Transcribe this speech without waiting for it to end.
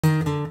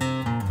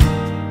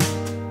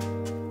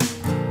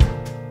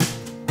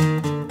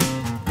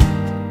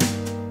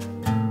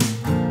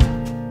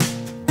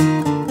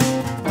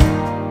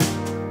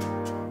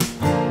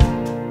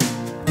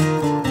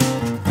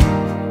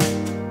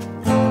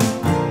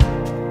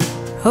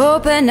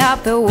Open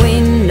up the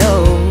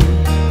window,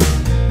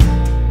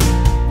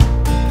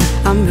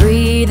 I'm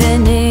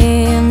breathing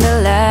in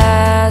the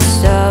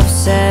last of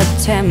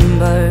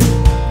September.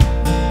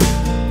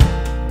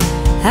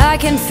 I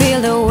can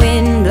feel the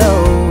wind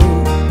blow,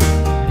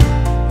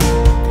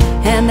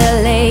 and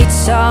the late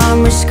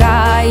summer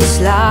sky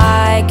is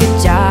like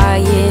a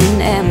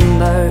giant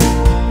ember.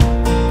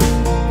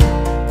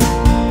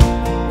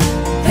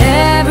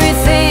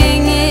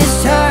 Everything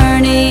is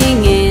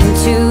turning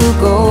into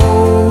gold.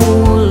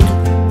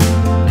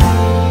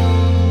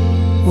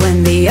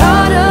 When the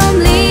autumn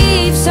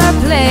leaves are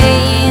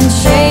playing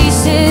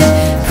chase, it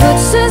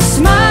puts a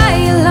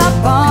smile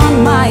up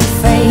on my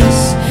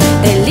face.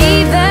 They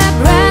leave their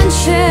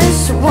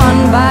branches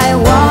one by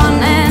one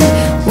and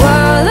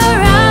whirl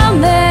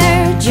around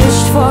there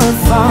just for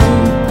fun.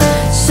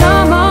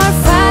 Some are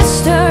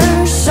faster,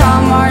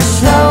 some are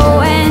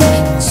slow, and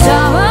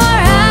some are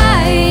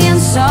high and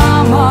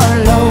some are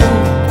low,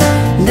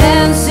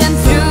 dancing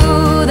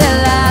through the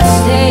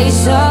last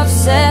days of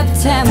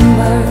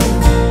September.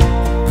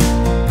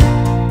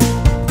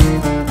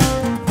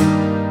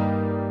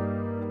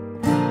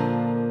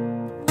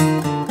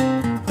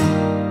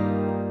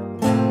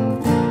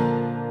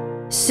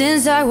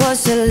 Since I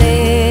was a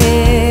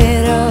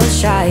little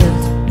child,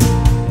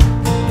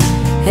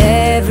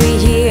 every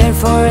year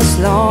for as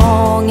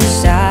long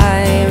as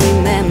I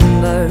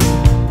remember,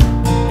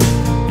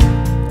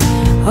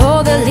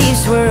 all the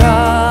leaves were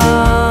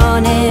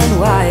running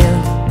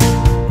wild,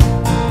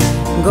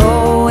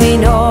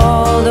 going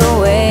all the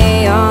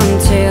way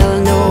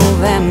until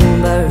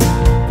November.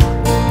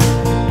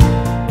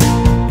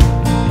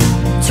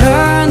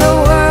 Turn the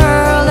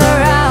world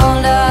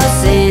around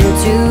us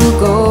into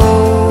gold.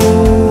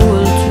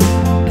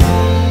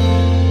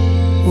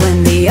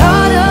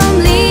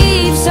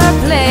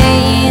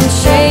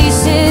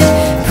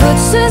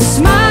 A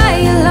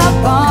smile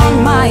up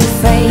on my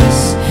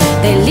face.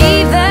 They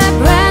leave their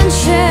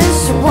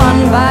branches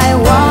one by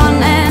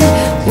one and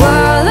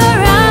whirl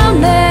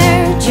around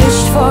there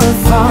just for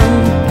fun.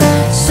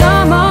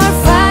 Some are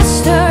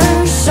faster,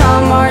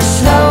 some are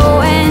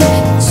slow, and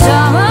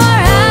some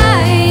are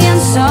high and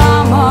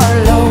some are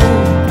low,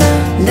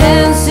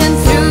 dancing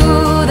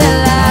through the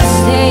last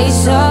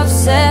days of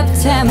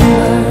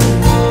September.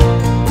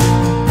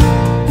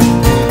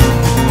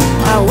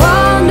 I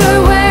wonder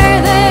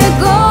where they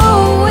go,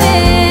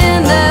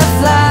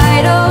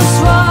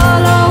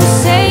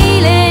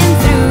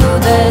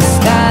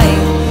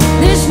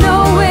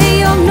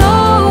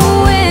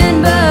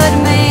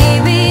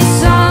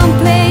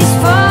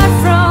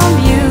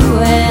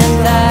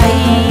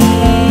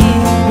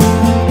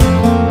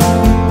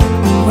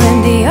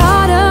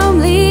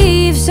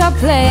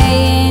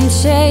 playing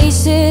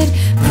chase, it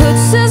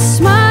puts a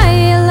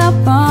smile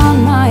up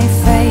on my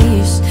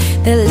face.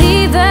 They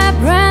leave their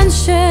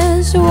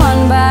branches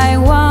one by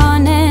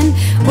one and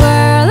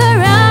whirl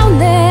around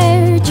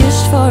there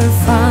just for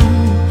fun.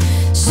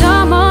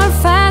 Some are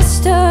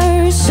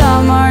faster,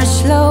 some are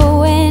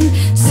slow, and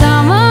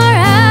some are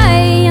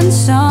high and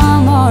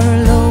some are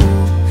low,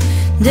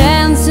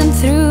 dancing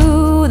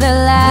through the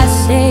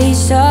last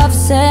days of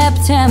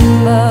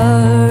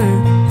September.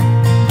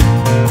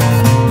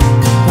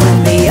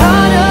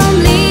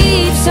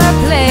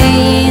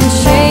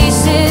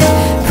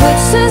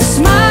 A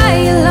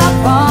smile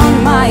up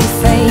on my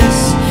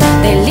face.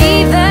 They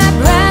leave their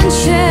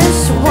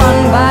branches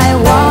one by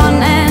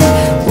one and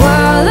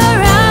whirl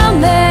around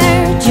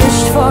there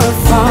just for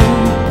fun.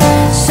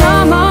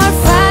 Some are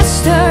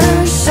faster,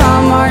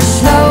 some are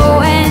slow,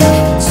 and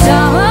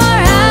some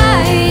are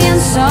high and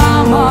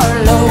some are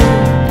low,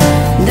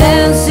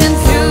 dancing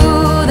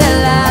through the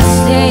last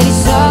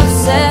days of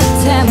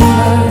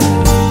September.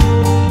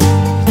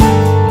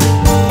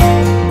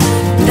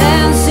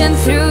 Dancing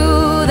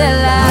through the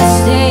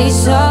last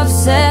days of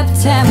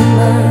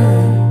September.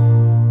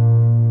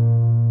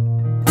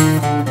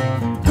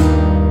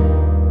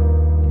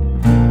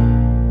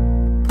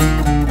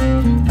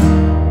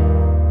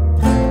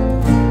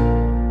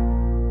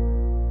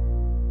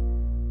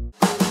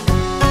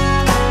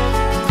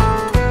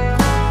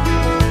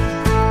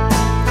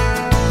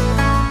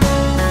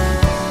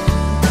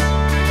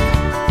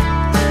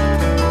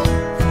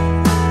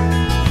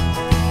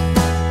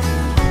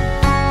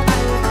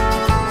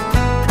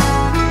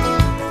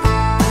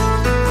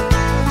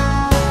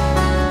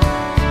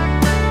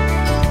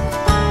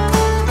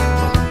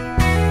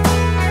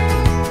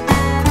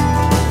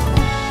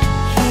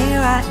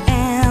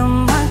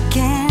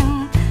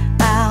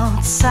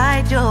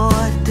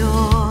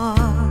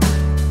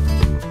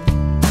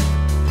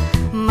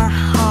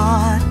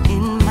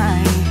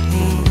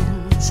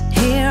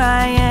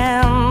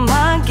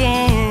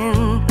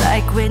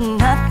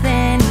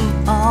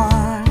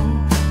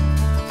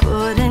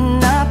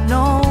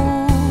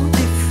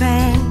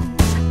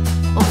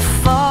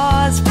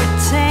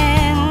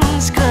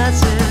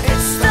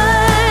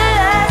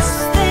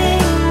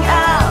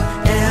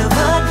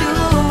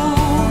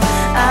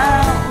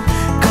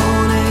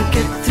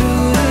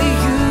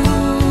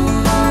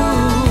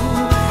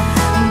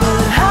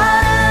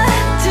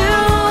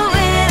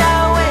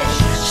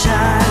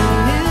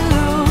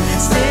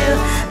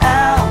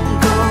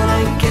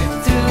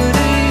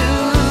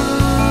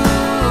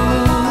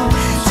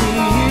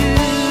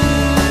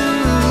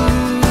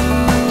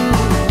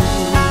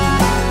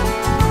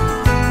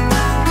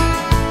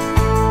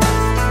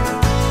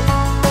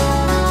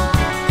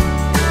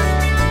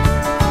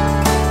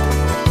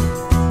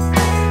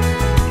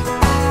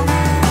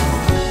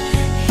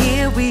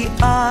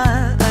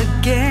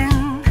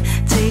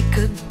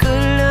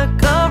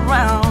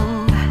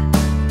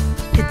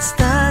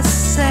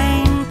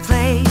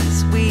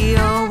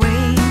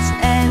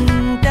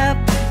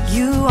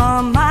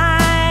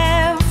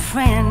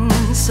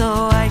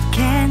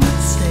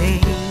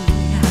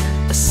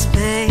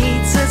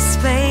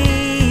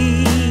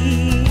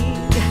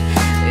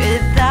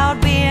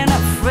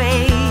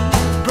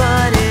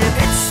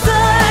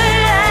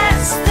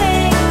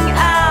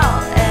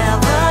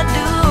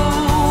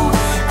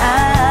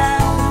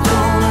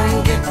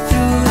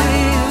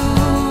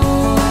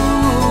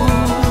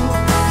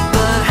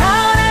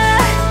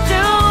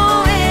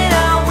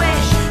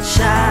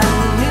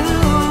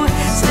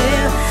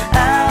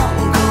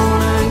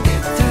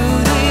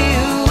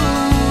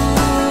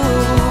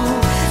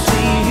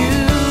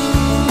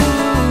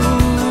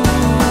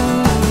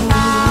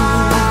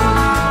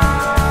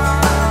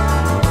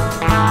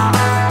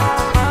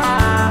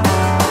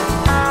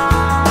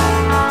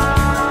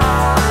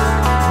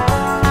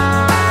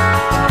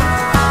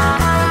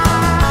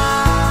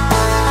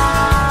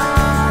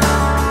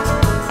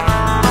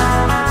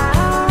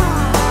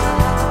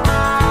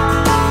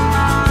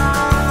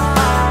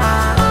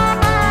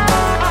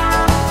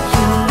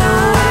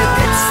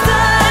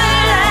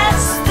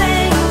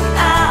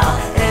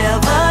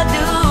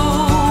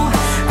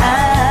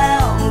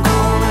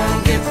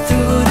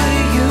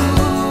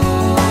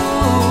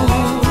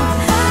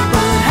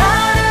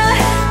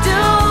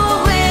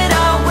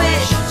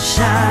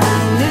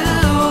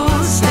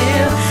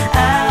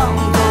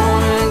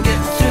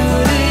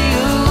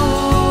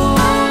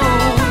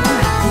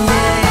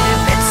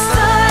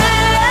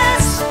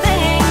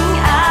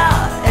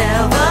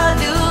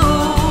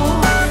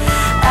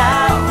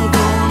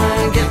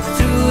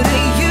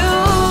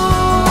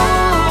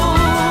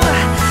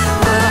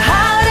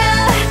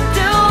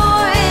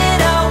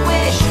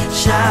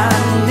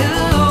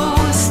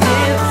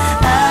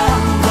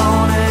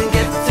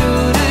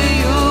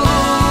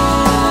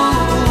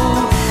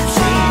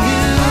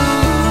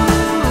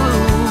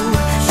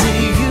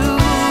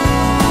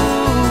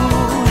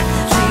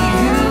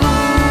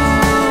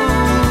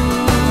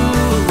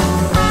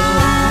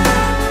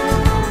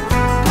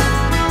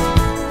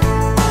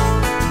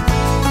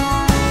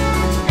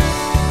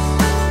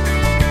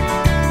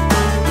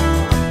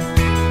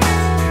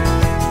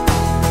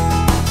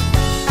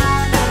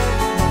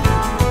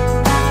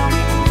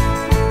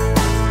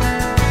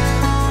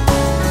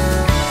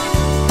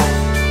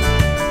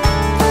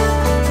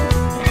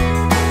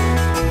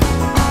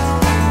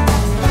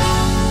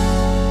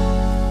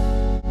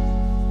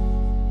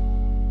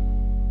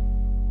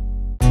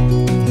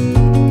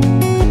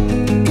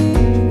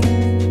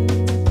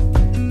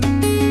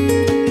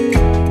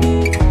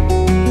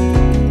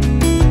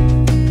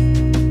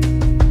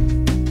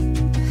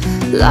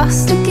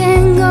 Lost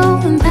again,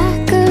 going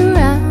back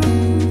around,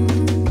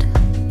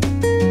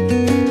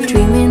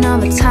 dreaming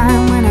of a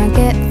time when I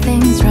get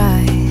things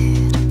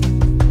right.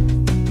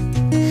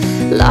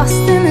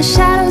 Lost in the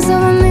shadows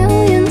of a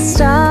million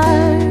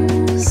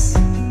stars.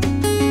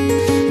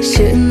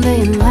 Shouldn't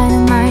they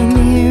enlighten my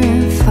near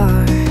and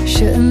far?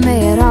 Shouldn't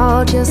they at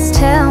all just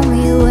tell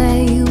me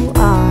where you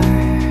are?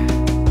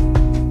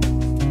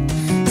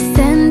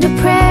 Send a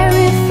prayer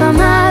if I'm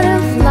out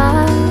of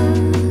luck.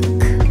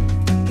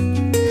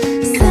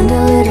 Send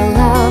a little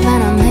love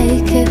and I'll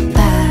make it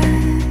back.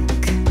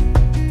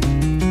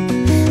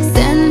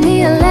 Send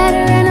me a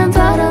letter and a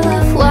bottle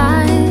of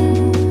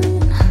wine,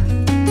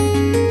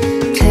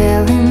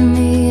 telling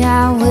me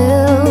I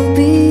will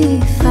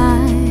be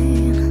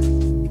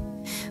fine.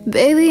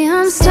 Baby,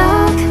 I'm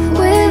stuck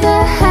with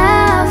a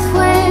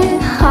halfway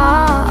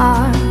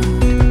heart.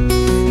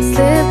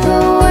 Slip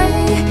away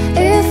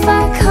if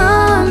I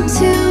come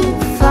too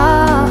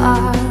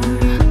far.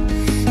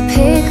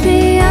 Pick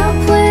me up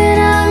when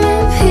I'm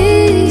in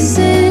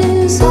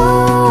pieces.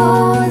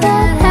 Oh,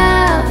 that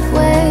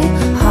halfway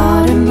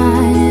heart of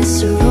mine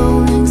is a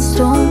rolling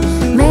stone.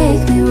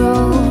 Make me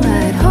roll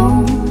right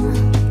home.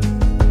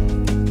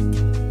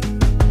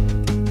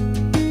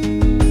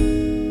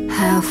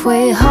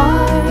 Halfway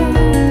hard,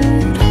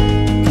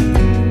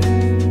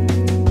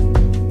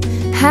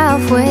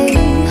 halfway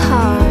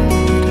hard.